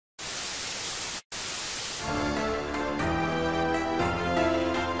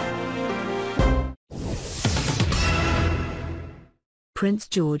Prince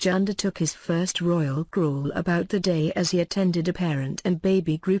George undertook his first royal crawl about the day as he attended a parent and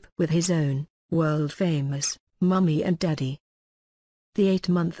baby group with his own, world-famous, mummy and daddy. The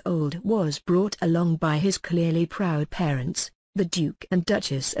 8-month-old was brought along by his clearly proud parents, the Duke and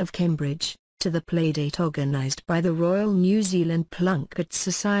Duchess of Cambridge, to the playdate organised by the Royal New Zealand Plunket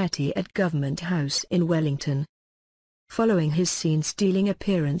Society at Government House in Wellington. Following his scene-stealing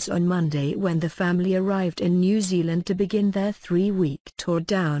appearance on Monday when the family arrived in New Zealand to begin their 3-week tour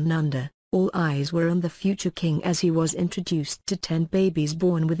down under, all eyes were on the future king as he was introduced to 10 babies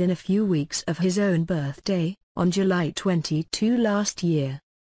born within a few weeks of his own birthday, on July 22 last year.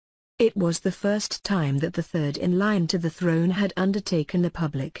 It was the first time that the third in line to the throne had undertaken a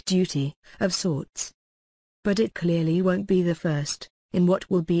public duty, of sorts. But it clearly won't be the first, in what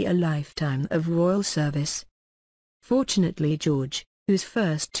will be a lifetime of royal service. Fortunately George, whose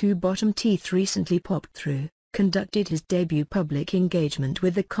first 2 bottom teeth recently popped through, conducted his debut public engagement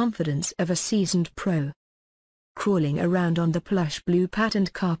with the confidence of a seasoned pro. Crawling around on the plush blue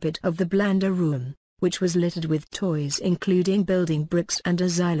patterned carpet of the Blanda room, which was littered with toys including building bricks and a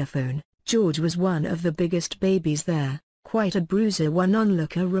xylophone, George was one of the biggest babies there, quite a bruiser, one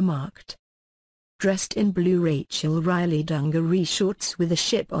onlooker remarked. Dressed in blue Rachel Riley dungaree shorts with a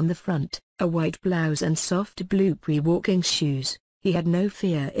ship on the front, a white blouse and soft blue pre-walking shoes, he had no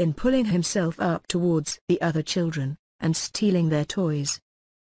fear in pulling himself up towards the other children, and stealing their toys.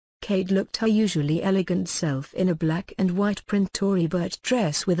 Kate looked her usually elegant self in a black and white print Tory Burch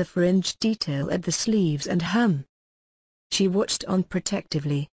dress with a fringed detail at the sleeves and hem. She watched on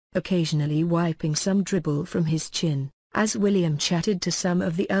protectively, occasionally wiping some dribble from his chin, as William chatted to some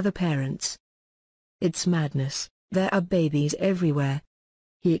of the other parents. "It's madness, there are babies everywhere,"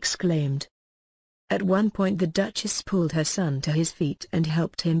 he exclaimed. At one point the Duchess pulled her son to his feet and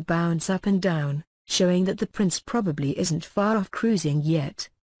helped him bounce up and down, showing that the prince probably isn't far off cruising yet.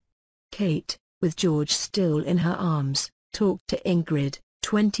 Kate, with George still in her arms, talked to Ingrid,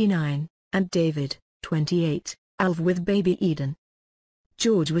 29, and David, 28, Alv with baby Eden.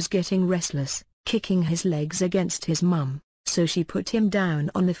 George was getting restless, kicking his legs against his mum, so she put him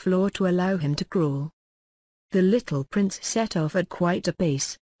down on the floor to allow him to crawl. The little prince set off at quite a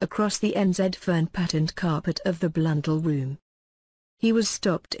pace, across the NZ fern-patterned carpet of the Blundell room. He was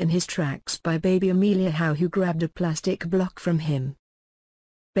stopped in his tracks by baby Amelia Howe, who grabbed a plastic block from him.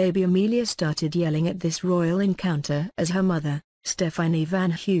 Baby Amelia started yelling at this royal encounter as her mother, Stephanie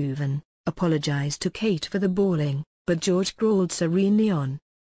Van Heuven, apologized to Kate for the bawling, but George crawled serenely on.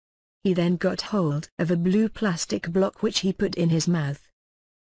 He then got hold of a blue plastic block which he put in his mouth.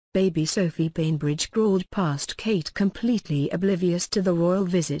 Baby Sophie Bainbridge crawled past Kate completely oblivious to the royal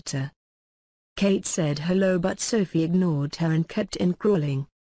visitor. Kate said hello but Sophie ignored her and kept in crawling.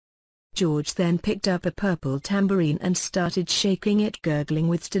 George then picked up a purple tambourine and started shaking it, gurgling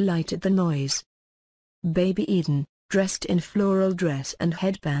with delight at the noise. Baby Eden, dressed in floral dress and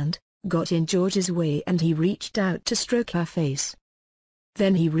headband, got in George's way and he reached out to stroke her face.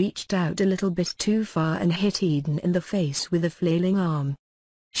 Then he reached out a little bit too far and hit Eden in the face with a flailing arm.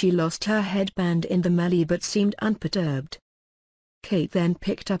 She lost her headband in the melee but seemed unperturbed. Kate then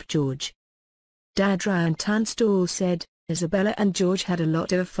picked up George. Dad Ryan Tunstall said, "Isabella and George had a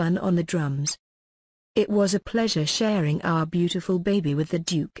lot of fun on the drums. It was a pleasure sharing our beautiful baby with the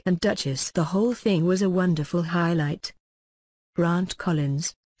Duke and Duchess. The whole thing was a wonderful highlight." Grant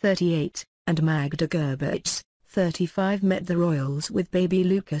Collins, 38, and Magda Gerberts, 35 met the royals with baby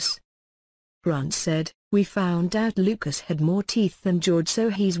Lucas. Grant said, "We found out Lucas had more teeth than George, so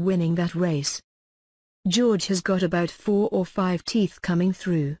he's winning that race. George has got about 4 or 5 teeth coming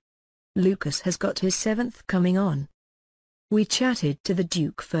through. Lucas has got his 7th coming on." We chatted to the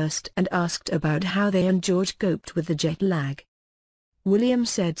Duke first and asked about how they and George coped with the jet lag. William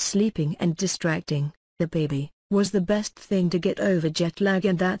said sleeping and distracting the baby was the best thing to get over jet lag,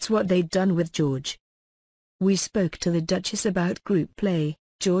 and that's what they'd done with George. We spoke to the Duchess about group play.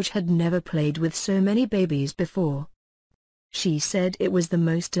 George had never played with so many babies before. She said it was the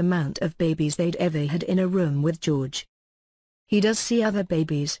most amount of babies they'd ever had in a room with George. He does see other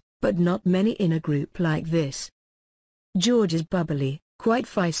babies, but not many in a group like this. George is bubbly, quite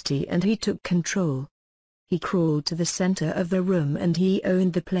feisty, and he took control. He crawled to the center of the room and he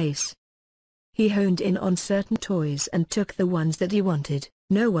owned the place. He honed in on certain toys and took the ones that he wanted.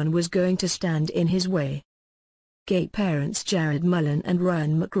 No one was going to stand in his way. Gay parents Jared Mullen and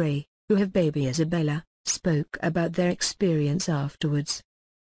Ryan McRae, who have baby Isabella, spoke about their experience afterwards.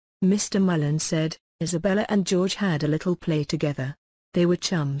 Mr. Mullen said, "Isabella and George had a little play together. They were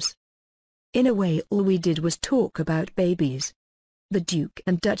chums. In a way all we did was talk about babies. The Duke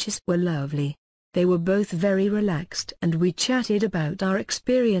and Duchess were lovely. They were both very relaxed and we chatted about our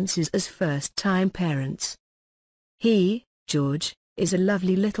experiences as first-time parents. He, George, is a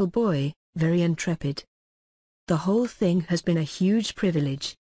lovely little boy, very intrepid. The whole thing has been a huge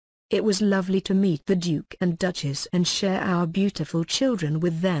privilege. It was lovely to meet the Duke and Duchess and share our beautiful children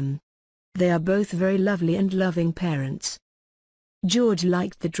with them. They are both very lovely and loving parents. George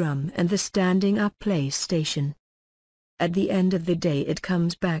liked the drum and the standing-up PlayStation. At the end of the day it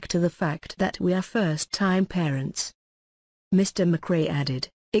comes back to the fact that we are first-time parents. Mr. McRae added,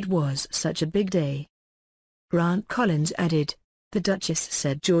 "It was such a big day." Grant Collins added, "The Duchess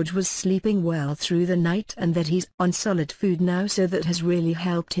said George was sleeping well through the night and that he's on solid food now, so that has really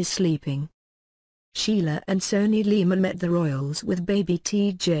helped his sleeping." Sheila and Sony Lima met the royals with baby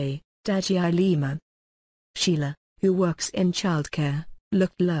TJ, Daji Lima. Sheila, who works in childcare,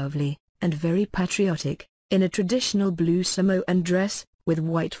 looked lovely, and very patriotic, in a traditional blue Samoan dress, with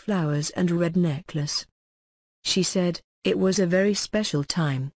white flowers and red necklace. She said, "It was a very special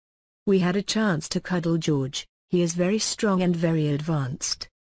time. We had a chance to cuddle George, he is very strong and very advanced."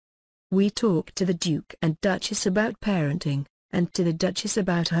 We talked to the Duke and Duchess about parenting, and to the Duchess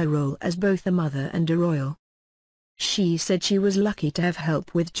about her role as both a mother and a royal. She said she was lucky to have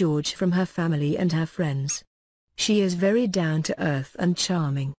help with George from her family and her friends. She is very down-to-earth and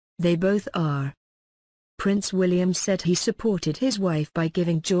charming, they both are. Prince William said he supported his wife by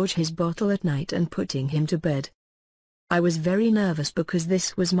giving George his bottle at night and putting him to bed. "I was very nervous because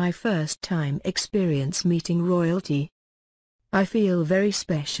this was my first time experience meeting royalty. I feel very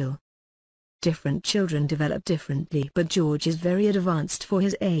special. Different children develop differently, but George is very advanced for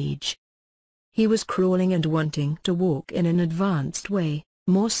his age. He was crawling and wanting to walk in an advanced way,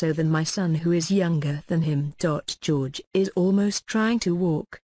 more so than my son who is younger than him. George is almost trying to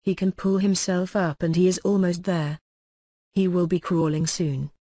walk, he can pull himself up and he is almost there. He will be crawling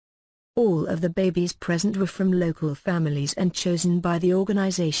soon." All of the babies present were from local families and chosen by the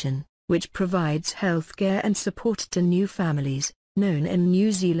organization, which provides healthcare and support to new families, known in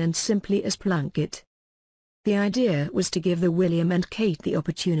New Zealand simply as Plunket. The idea was to give the William and Kate the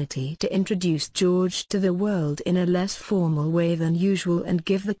opportunity to introduce George to the world in a less formal way than usual and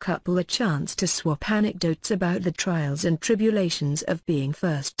give the couple a chance to swap anecdotes about the trials and tribulations of being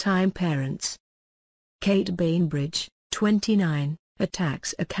first-time parents. Kate Bainbridge, 29, a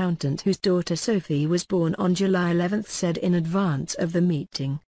tax accountant whose daughter Sophie was born on July 11, said in advance of the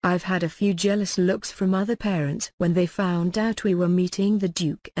meeting, "I've had a few jealous looks from other parents when they found out we were meeting the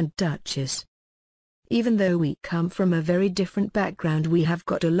Duke and Duchess. Even though we come from a very different background, we have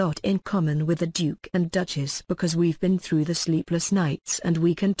got a lot in common with the Duke and Duchess because we've been through the sleepless nights and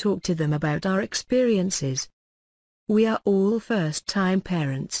we can talk to them about our experiences. We are all first-time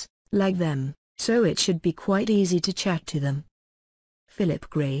parents, like them, so it should be quite easy to chat to them." Philip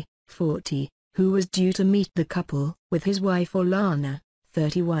Gray, 40, who was due to meet the couple with his wife Orlana,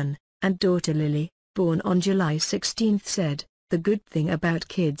 31, and daughter Lily, born on July 16, said, "The good thing about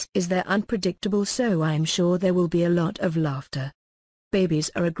kids is they're unpredictable, so I'm sure there will be a lot of laughter. Babies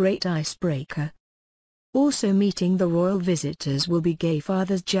are a great icebreaker." Also meeting the royal visitors will be gay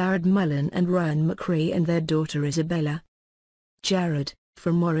fathers Jared Mullen and Ryan McRae and their daughter Isabella. Jared,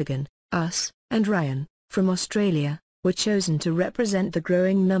 from Oregon, and Ryan, from Australia, were chosen to represent the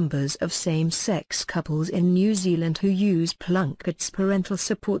growing numbers of same-sex couples in New Zealand who use Plunket's parental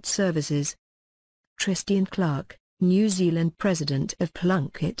support services. Tristan Clark, New Zealand president of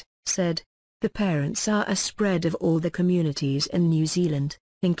Plunket, said, "The parents are a spread of all the communities in New Zealand,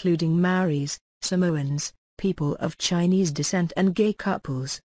 including Maoris, Samoans, people of Chinese descent and gay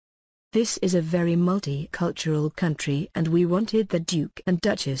couples. This is a very multicultural country and we wanted the Duke and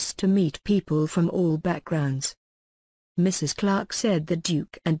Duchess to meet people from all backgrounds." Mrs. Clark said the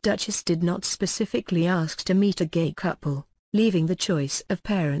Duke and Duchess did not specifically ask to meet a gay couple, leaving the choice of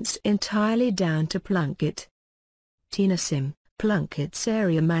parents entirely down to Plunket. Tina Sim, Plunket's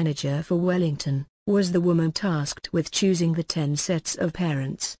area manager for Wellington, was the woman tasked with choosing the 10 sets of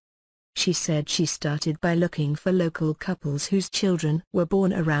parents. She said she started by looking for local couples whose children were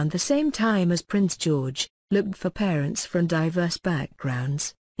born around the same time as Prince George, looked for parents from diverse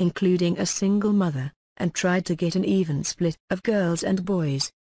backgrounds, including a single mother, and tried to get an even split of girls and boys.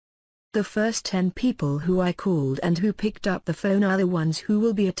 "The first 10 people who I called and who picked up the phone are the ones who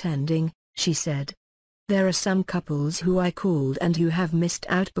will be attending," she said. "There are some couples who I called and who have missed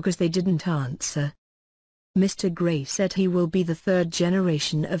out because they didn't answer." Mr. Gray said he will be the 3rd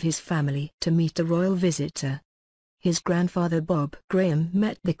generation of his family to meet a royal visitor. His grandfather Bob Graham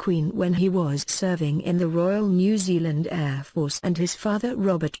met the Queen when he was serving in the Royal New Zealand Air Force and his father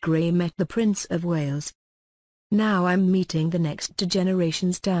Robert Gray met the Prince of Wales. "Now I'm meeting the next 2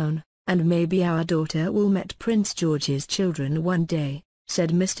 generations down, and maybe our daughter will meet Prince George's children one day,"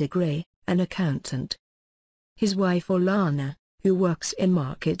 said Mr. Gray, an accountant. His wife Orlana, who works in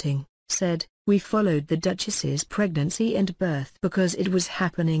marketing, said, "We followed the Duchess's pregnancy and birth because it was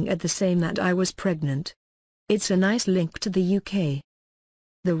happening at the same that I was pregnant. It's a nice link to the UK."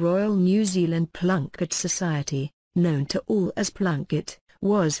 The Royal New Zealand Plunket Society, known to all as Plunket,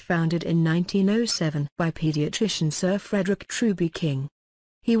 was founded in 1907 by paediatrician Sir Frederick Truby King.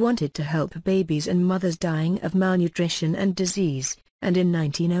 He wanted to help babies and mothers dying of malnutrition and disease, and in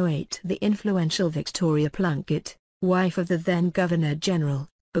 1908 the influential Victoria Plunket, wife of the then Governor-General,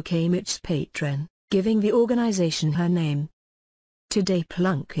 became its patron, giving the organization her name. Today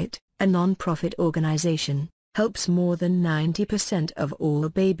Plunket, a non-profit organization, helps more than 90% of all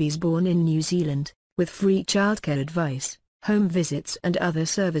babies born in New Zealand, with free childcare advice, home visits and other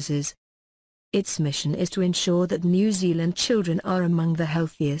services. Its mission is to ensure that New Zealand children are among the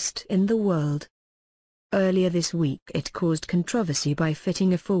healthiest in the world. Earlier this week it caused controversy by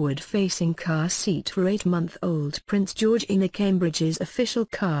fitting a forward-facing car seat for 8-month-old Prince George in a Cambridge's official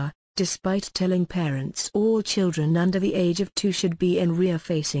car, despite telling parents all children under the age of 2 should be in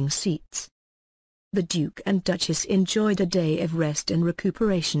rear-facing seats. The Duke and Duchess enjoyed a day of rest and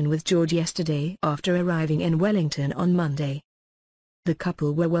recuperation with George yesterday after arriving in Wellington on Monday. The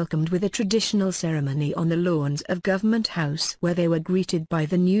couple were welcomed with a traditional ceremony on the lawns of Government House where they were greeted by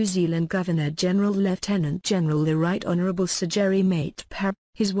the New Zealand Governor-General Lieutenant General the Right Honourable Sir Jerry Mate Parr,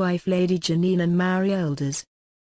 his wife Lady Janine and Marie Elders,